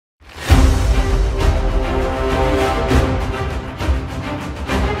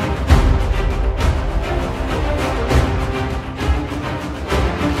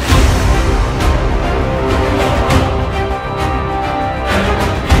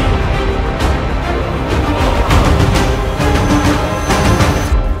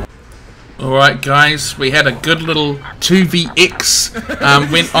Alright guys, we had a good little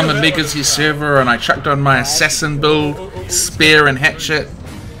 2vx, went on the Legacy server and I chucked on my assassin build, spear and hatchet,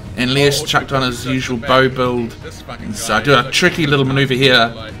 and Leoce chucked on his usual bow build. And so I do a tricky little maneuver here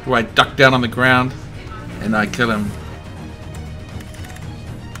where I duck down on the ground and I kill him.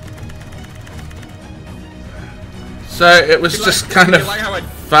 So it was just kind of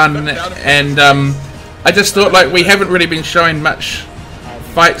fun, and I just thought, like, we haven't really been showing much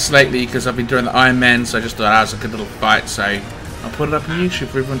fights lately because I've been doing the Iron Man, so I just thought, was a good little fight, so I'll put it up on YouTube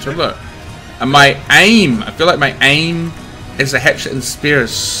for everyone to look. And my aim, I feel like my aim as a hatchet and spear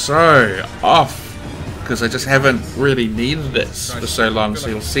is so off because I just haven't really needed it for so long, so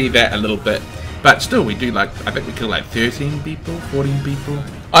you'll see that a little bit. But still, we do, like, I think we kill like 13 people, 14 people.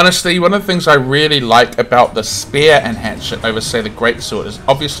 Honestly, one of the things I really like about the spear and hatchet over, say, the greatsword is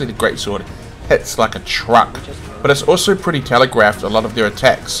obviously the greatsword hits like a truck, but it's also pretty telegraphed, a lot of their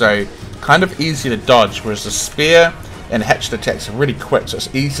attacks, so kind of easy to dodge, whereas the spear and hatchet attacks are really quick, so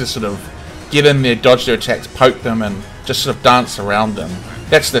it's easy to sort of get in there, dodge their attacks, poke them, and just sort of dance around them.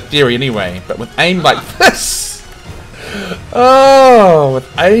 That's the theory anyway, but with aim like this, oh,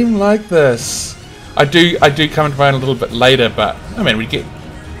 with aim like this, I do come into my own a little bit later, but I mean, we get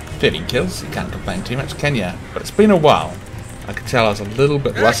 13 kills, you can't complain too much, can ya? But it's been a while. I could tell I was a little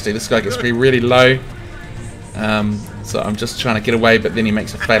bit rusty. This guy gets me really low, so I'm just trying to get away, but then he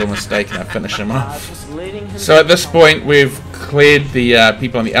makes a fatal mistake and I finish him off. So at this point we've cleared the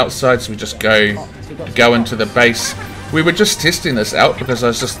people on the outside, so we just go into the base. We were just testing this out because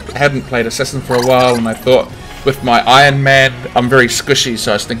I hadn't played Assassin for a while, and I thought with my Iron Man I'm very squishy,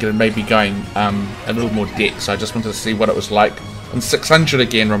 so I was thinking of maybe going a little more deck, so I just wanted to see what it was like on 600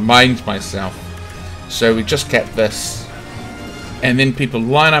 again, remind myself. So we just kept this, and then people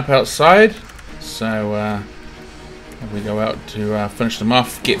line up outside, so we go out to finish them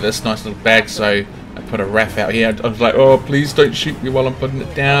off, get this nice little bag. So I put a RAF out here. I was like, oh, please don't shoot me while I'm putting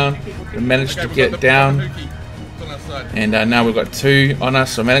it down. We managed to get it down, and now we've got 2 on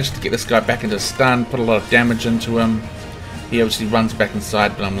us, so I managed to get this guy back into stun, put a lot of damage into him. He obviously runs back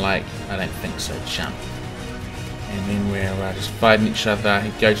inside, but I'm like, I don't think so, chump. And then we're just fighting each other. He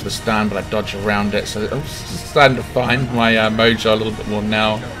goes to the stun, but I dodge around it, so I'm starting to find my mojo a little bit more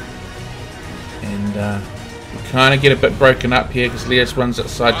now. And we kind of get a bit broken up here because Leoce runs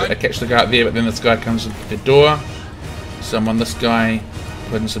outside to catch the guy out there, but then this guy comes into the door. So I'm on this guy,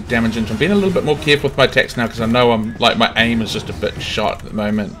 putting some damage into him. Being a little bit more careful with my attacks now because I know my aim is just a bit shot at the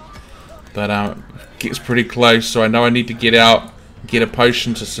moment. But gets pretty close, so I know I need to get out, get a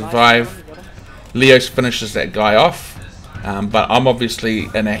potion to survive. Leoce finishes that guy off, but I'm obviously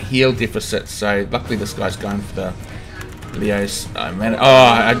in a heal deficit, so luckily this guy's going for the Leoce.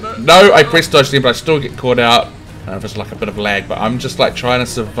 I press dodged him, but I still get caught out. I don't know if it's like a bit of lag, but I'm just like trying to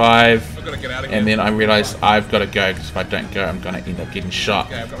survive, and then I realize I've got to go, because if I don't go I'm going to end up getting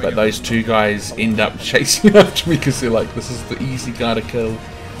shot. But those 2 guys end up chasing after me because they're like, this is the easy guy to kill.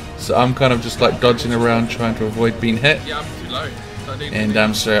 So I'm kind of just like dodging around trying to avoid being hit.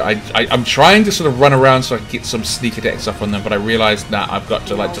 And so I'm trying to sort of run around so I can get some sneak attacks up on them, but I realised that I've got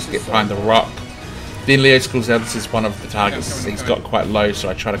to like just get behind the rock. Then Leoce calls out this is one of the targets he's got quite low, so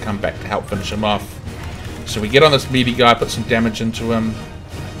I try to come back to help finish him off. So we get on this meaty guy, put some damage into him.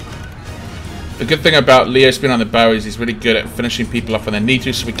 The good thing about Leoce being on the bow is he's really good at finishing people off when they need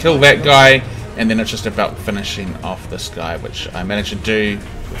to, so we kill that guy, and then it's just about finishing off this guy, which I managed to do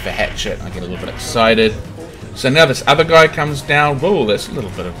with the hatchet. I get a little bit excited. So now this other guy comes down. Whoa, there's a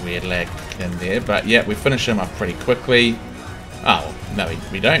little bit of weird lag in there, but yeah, we finish him off pretty quickly. Oh, no,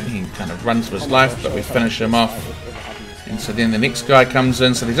 we don't. He kind of runs for his life, but we finish him off. And so then the next guy comes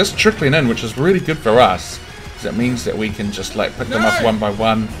in, so they're just trickling in, which is really good for us, because it means that we can just like pick them off one by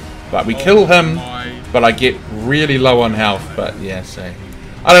one. But we kill him, but I get really low on health. But yeah, so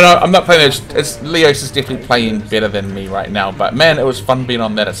I don't know. I'm not playing those. Leoce is definitely playing better than me right now. But man, it was fun being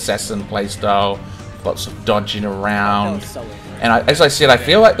on that assassin playstyle. Lots of dodging around, and as I said, I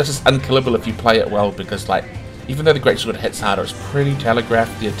feel like this is unkillable if you play it well, because like even though the greatsword hits harder, it's pretty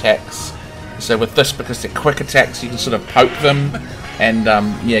telegraphed, the attacks. So with this, because they're quick attacks, you can sort of poke them and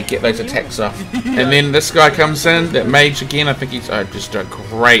yeah, get those attacks off. And then this guy comes in, that mage again. I think he's just a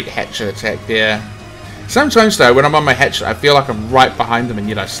great hatchet attack there. Sometimes though, when I'm on my hatchet, I feel like I'm right behind them and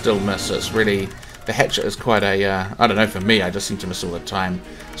yet I still miss. So it's really, the hatchet is quite a I don't know, for me I just seem to miss all the time.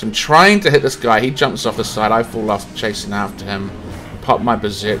 So I'm trying to hit this guy, he jumps off the side, I fall off chasing after him, pop my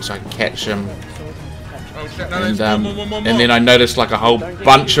berserk so I can catch him. And then I notice like a whole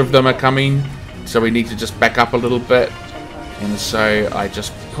bunch of them are coming, so we need to just back up a little bit. And so I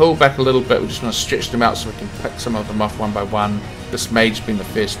just pull back a little bit, we just want to stretch them out so we can pick some of them off one by one. This mage being the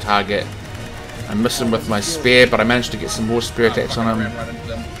first target. I miss him with my spear, but I managed to get some more spear attacks on him.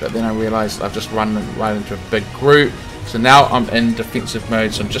 But then I realised I've just run right into a big group. So now I'm in defensive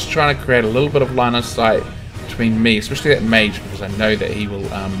mode, so I'm just trying to create a little bit of line of sight between me, especially that mage, because I know that he will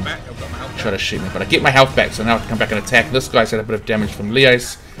try to shoot me. But I get my health back, so now I can come back and attack. This guy's had a bit of damage from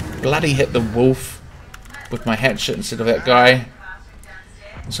Leoce. Bloody hit the wolf with my hatchet instead of that guy.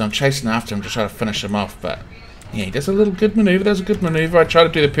 So I'm chasing after him to try to finish him off, but yeah, he does a little good maneuver. There's a good maneuver. I try to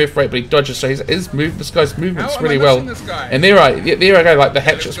do the perforate, but he dodges. So this guy's movement's really well. And there I go. Like the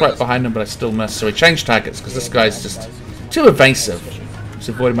hatchet's right behind him, but I still miss. So we changed targets because this guy's just too evasive. He's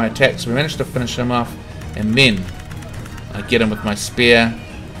avoiding my attacks. So we managed to finish him off, and then I get him with my spear.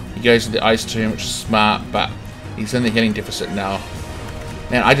 He goes to the ice tomb, which is smart, but he's in the healing deficit now.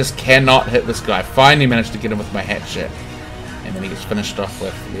 Man, I just cannot hit this guy. Finally managed to get him with my hatchet, and then he gets finished off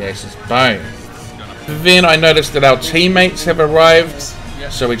with Leoce's bone. Then I noticed that our teammates have arrived,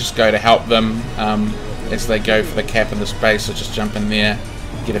 so we just go to help them as they go for the cap in the space. So just jump in there,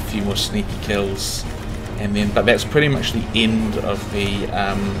 get a few more sneaky kills, and then. But that's pretty much the end of the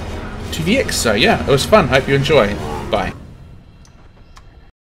 2VX. So yeah, it was fun. Hope you enjoy. Bye.